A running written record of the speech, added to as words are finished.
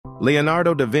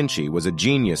Leonardo da Vinci was a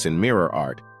genius in mirror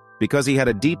art because he had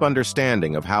a deep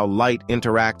understanding of how light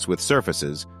interacts with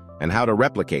surfaces and how to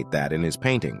replicate that in his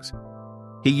paintings.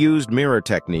 He used mirror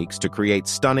techniques to create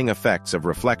stunning effects of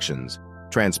reflections,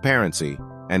 transparency,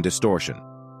 and distortion.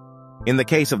 In the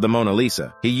case of the Mona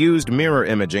Lisa, he used mirror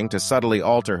imaging to subtly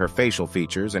alter her facial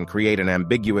features and create an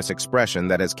ambiguous expression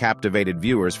that has captivated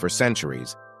viewers for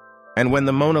centuries. And when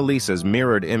the Mona Lisa's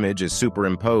mirrored image is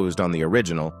superimposed on the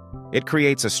original, it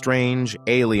creates a strange,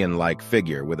 alien-like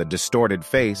figure with a distorted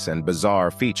face and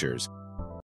bizarre features,